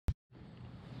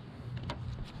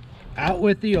Out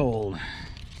with the old.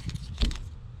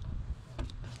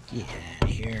 Get out of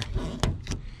here.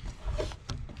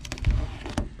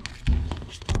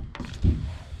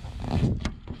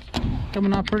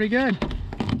 Coming out pretty good.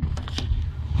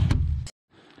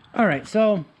 All right,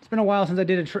 so it's been a while since I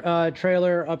did a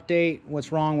trailer update.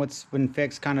 What's wrong, what's been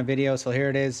fixed kind of video. So here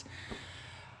it is.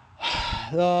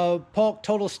 The Paulk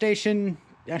total station,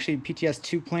 actually PTS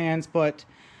 2 plans, but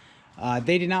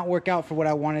they did not work out for what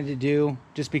I wanted to do,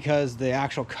 just because the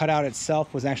actual cutout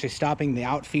itself was actually stopping the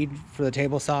outfeed for the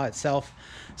table saw itself.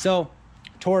 So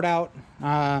tore it out,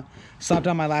 slapped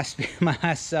on my last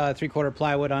 3/4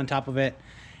 plywood on top of it,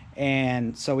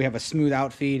 and so we have a smooth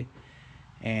outfeed,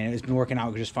 and it's been working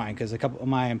out just fine, because a couple of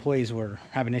my employees were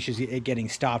having issues getting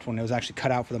stopped when it was actually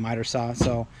cut out for the miter saw.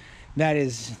 So that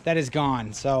is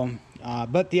gone. So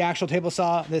but the actual table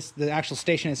saw, the actual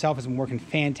station itself has been working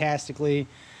fantastically.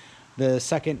 The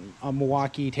second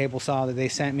Milwaukee table saw that they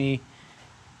sent me,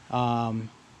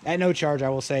 at no charge, I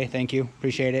will say, thank you,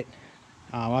 appreciate it.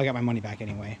 Well, I got my money back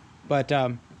anyway, but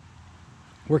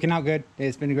working out good.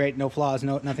 It's been great, no flaws,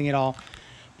 nothing at all.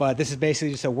 But this is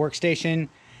basically just a workstation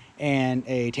and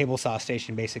a table saw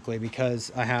station, basically,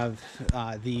 because I have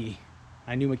the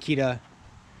new Makita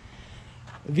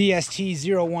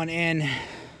VST01N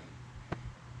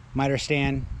miter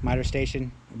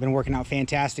station. I've been working out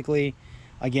fantastically.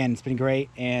 Again, it's been great,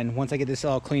 and once I get this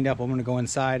all cleaned up, I'm going to go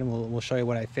inside and we'll show you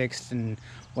what I fixed and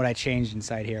what I changed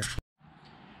inside here.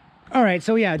 All right,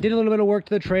 so yeah, I did a little bit of work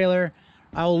to the trailer.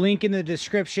 I'll link in the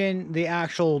description the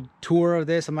actual tour of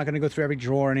this. I'm not going to go through every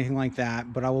drawer or anything like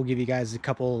that, but I will give you guys a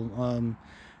couple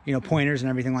you know, pointers and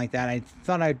everything like that. I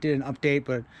thought I did an update,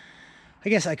 but I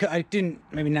guess I didn't,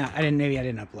 maybe I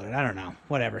didn't upload it. I don't know,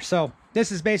 whatever. So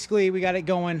this is basically, we got it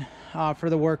going for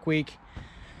the work week.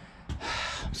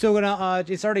 So gonna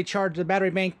it's already charged. The battery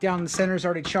bank down in the center is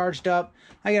already charged up.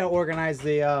 I gotta organize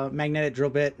the magnetic drill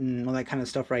bit and all that kind of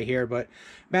stuff right here, but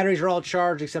batteries are all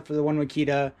charged except for the one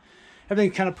Makita.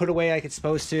 Everything kind of put away like it's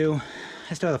supposed to.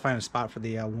 I still have to find a spot for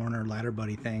the Warner ladder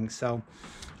buddy thing. So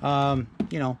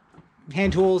you know,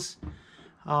 hand tools,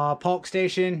 Paulk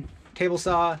station, table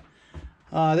saw.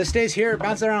 This stays here. It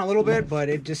bounces around a little bit, but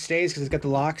it just stays because it's got the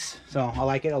locks, so I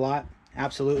like it a lot.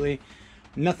 Absolutely.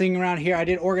 Nothing around here. I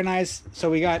did organize, so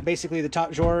we got basically the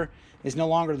top drawer is no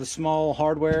longer the small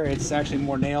hardware. It's actually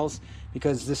more nails,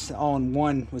 because this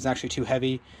all-in-one was actually too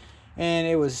heavy, and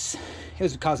it was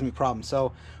causing me problems.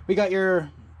 So we got your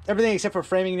everything except for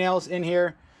framing nails in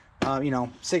here. You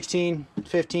know, 16,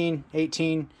 15,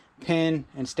 18 pin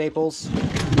and staples,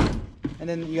 and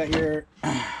then you got your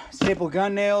staple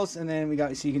gun nails, and then we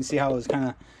got, so you can see how it was kind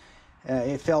of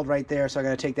it failed right there. So I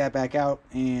got to take that back out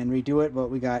and redo it. But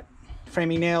we got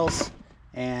framing nails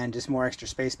and just more extra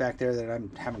space back there that I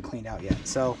haven't cleaned out yet.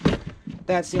 So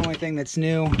that's the only thing that's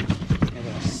new. I'm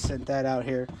gonna set that out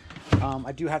here.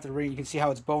 I do have to you can see how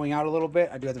it's bowing out a little bit.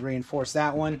 I do have to reinforce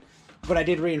that one, but I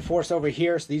did reinforce over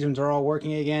here, so these ones are all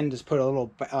working again. Just put a little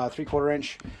 3/4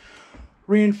 inch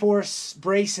reinforce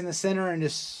brace in the center, and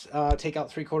just take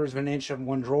out 3/4 of an inch of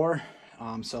one drawer.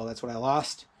 So that's what I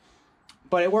lost,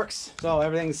 but it works. So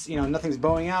everything's, you know, nothing's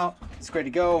bowing out. It's great to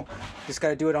go. Just got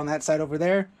to do it on that side over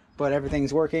there, but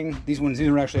everything's working. These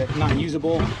are actually not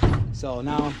usable, so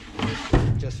now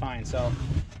just fine. So,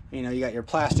 you know, you got your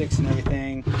plastics and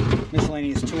everything,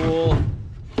 miscellaneous tool,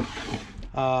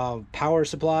 power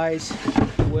supplies,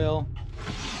 if you will,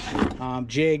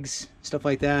 jigs, stuff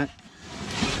like that.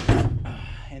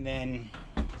 And then,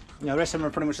 you know, the rest of them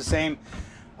are pretty much the same.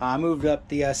 I moved up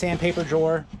the sandpaper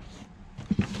drawer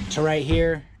to right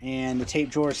here, and the tape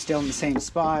drawer is still in the same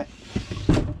spot.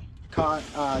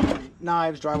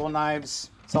 Knives, drywall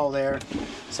knives, it's all there.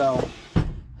 So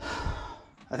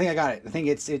I think I got it. I think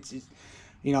it's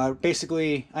you know,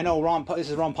 basically, I know this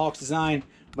is Ron Paulk's design,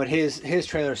 but his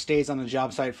trailer stays on the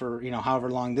job site for, you know, however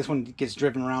long. This one gets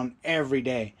driven around every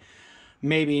day.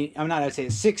 Maybe, I'd say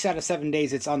 6 out of 7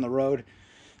 days it's on the road.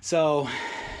 So,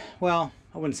 well,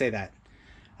 I wouldn't say that.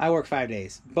 I work 5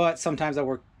 days, but sometimes I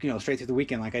work, you know, straight through the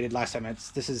weekend like I did last time.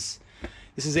 This is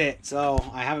it. So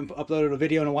I haven't uploaded a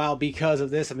video in a while because of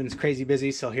this. I've been crazy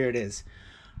busy, so here it is.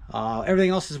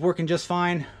 Everything else is working just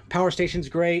fine. Power station's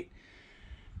great.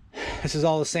 This is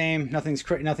all the same. Nothing's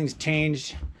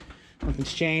changed.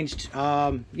 Nothing's changed.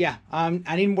 Yeah,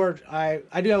 I need more.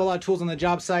 I do have a lot of tools on the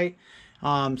job site.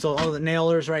 So all the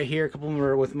nailers right here, a couple of them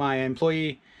are with my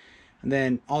employee, and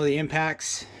then all the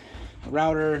impacts,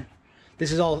 router.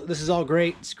 This is all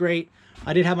great. It's great.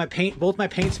 I did have both my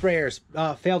paint sprayers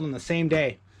failed on the same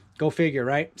day. Go figure,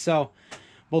 right? So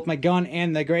both my gun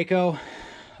and the Graco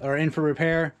are in for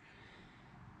repair.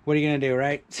 What are you gonna do,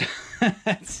 right?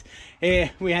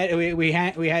 We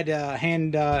had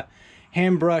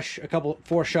hand brush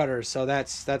 4 shutters, so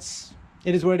that's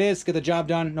it is what it is. Get the job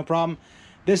done, no problem.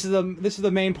 This is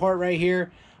the main part right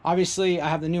here. Obviously, I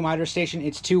have the new miter station.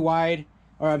 It's too wide,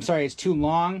 or I'm sorry, it's too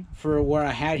long for where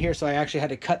I had here, so I actually had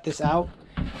to cut this out.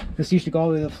 This used to go all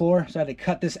the way to the floor, so I had to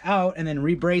cut this out and then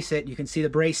re-brace it. You can see the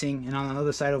bracing, and on the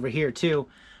other side over here too,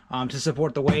 to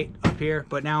support the weight up here.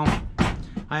 But now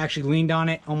I actually leaned on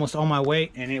it almost all my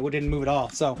weight, and it didn't move at all.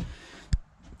 So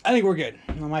I think we're good.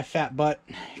 My fat butt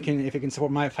if it can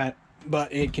support my fat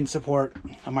butt, it can support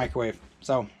a microwave.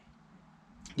 So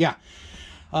yeah,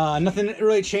 nothing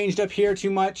really changed up here too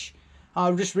much.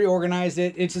 Just reorganized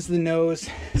it. It's just the nose.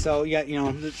 So you got, you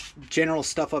know, the general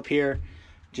stuff up here.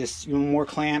 Just, you know, more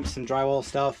clamps and drywall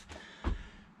stuff.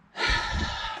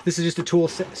 This is just a tool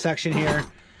section here.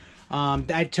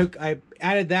 I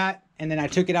added that, and then I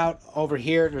took it out over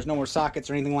here. There's no more sockets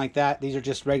or anything like that. These are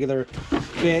just regular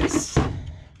bits,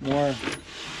 more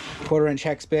 1/4-inch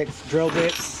hex bits, drill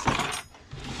bits,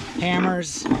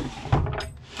 hammers,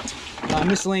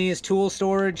 miscellaneous tool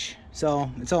storage.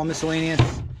 So it's all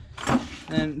miscellaneous.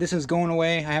 And this is going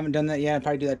away. I haven't done that yet. I'll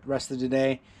probably do that the rest of the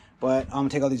day. But I'm gonna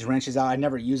take all these wrenches out. I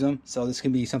never use them, so this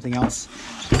can be something else.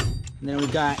 And then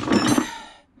we've got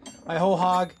my whole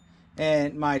hog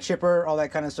and my chipper, all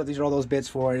that kind of stuff. These are all those bits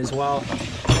for it as well.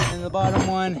 And the bottom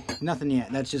one, nothing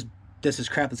yet. That's just, this is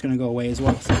crap that's gonna go away as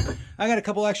well. So I got a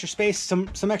couple extra space, some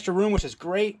extra room, which is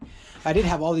great. I did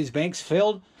have all these banks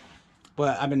filled,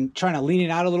 but I've been trying to lean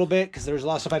it out a little bit because there's a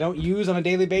lot of stuff I don't use on a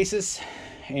daily basis,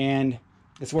 and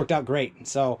it's worked out great.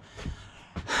 So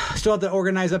still have to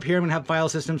organize up here. I'm gonna have file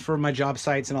systems for my job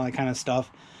sites and all that kind of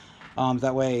stuff.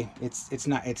 That way it's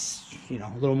you know,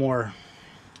 a little more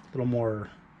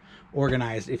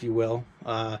organized, if you will.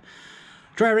 Dry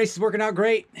erase is working out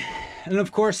great. And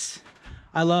of course,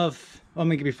 I love,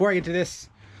 before I get to this,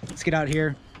 let's get out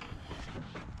here.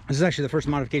 This is actually the first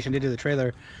modification I did to the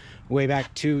trailer way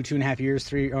back 2.5 years,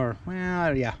 3, or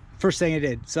well, yeah, first thing I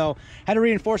did. So had to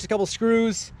reinforce a couple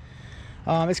screws.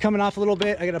 It's coming off a little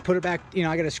bit. I gotta put it back, you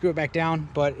know, I gotta screw it back down,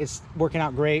 but it's working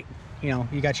out great. You know,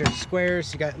 you got your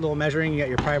squares, you got little measuring, you got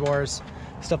your pry bars,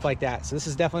 stuff like that. So this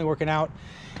is definitely working out.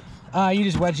 You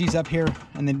just wedge these up here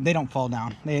and then they don't fall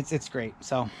down. It's great.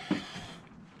 So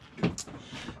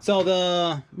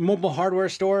the mobile hardware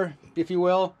store, if you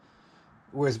will,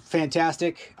 was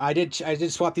fantastic. I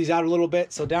did swap these out a little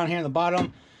bit. So down here in the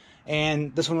bottom,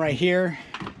 and this one right here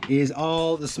is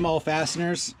all the small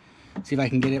fasteners. See if I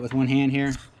can get it with one hand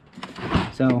here.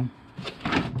 So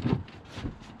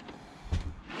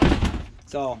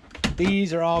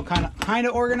these are all kind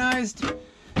of organized.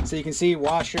 So you can see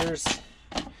washers,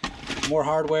 more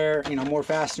hardware, you know, more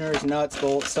fasteners, nuts,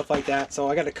 bolts, stuff like that. So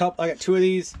I got 2 of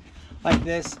these like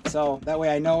this. So that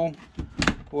way I know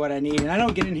what I need. And I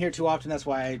don't get in here too often. That's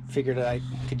why I figured that I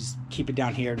could just keep it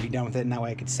down here and be done with it. And that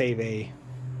way I could save a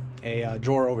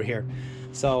drawer over here.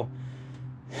 So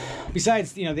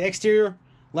besides, you know, the exterior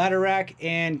ladder rack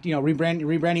and, you know,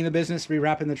 rebranding the business,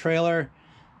 rewrapping the trailer,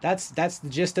 that's the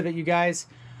gist of it, you guys.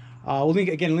 We'll link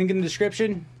in the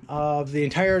description of the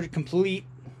entire complete,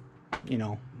 you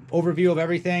know, overview of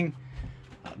everything.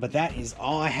 But that is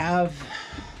all I have.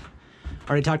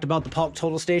 Already talked about the Paulk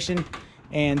total station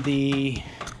and the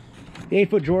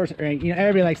 8-foot drawers. You know,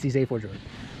 everybody likes these 8-foot drawers,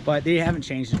 but they haven't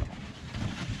changed.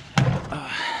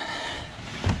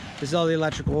 This is all the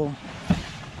electrical.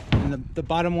 And the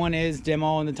bottom one is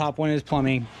demo and the top one is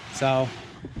plumbing. So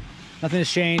nothing has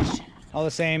changed, all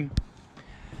the same.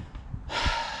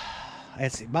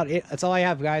 That's about it. That's all I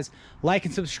have, guys. Like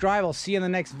and subscribe. I'll see you in the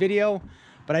next video.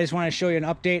 But I just want to show you an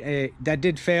update that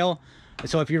did fail.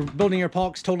 So if you're building your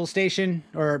Paulk's total station,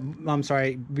 or I'm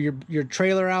sorry, your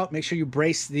trailer out, make sure you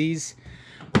brace these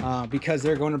because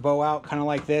they're going to bow out kind of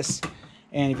like this.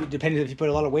 And depending if you put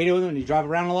a lot of weight on them and you drive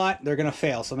around a lot, they're going to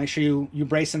fail. So make sure you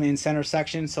brace them in center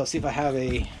section. So I'll see if I have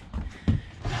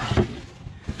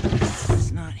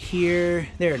it's not here.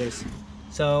 There it is.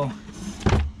 So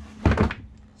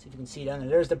see if you can see down there.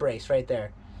 There's the brace right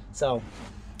there. So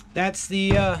that's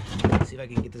the, let's see if I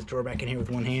can get this drawer back in here with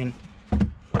one hand.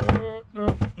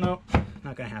 No,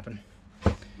 not going to happen.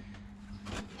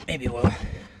 Maybe it will.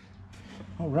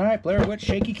 All right, Blair Witch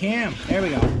shaky cam. There we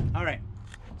go. All right.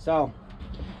 So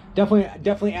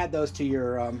definitely add those to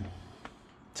your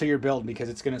build because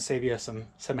it's going to save you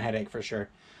some headache for sure.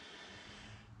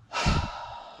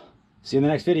 See you in the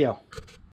next video.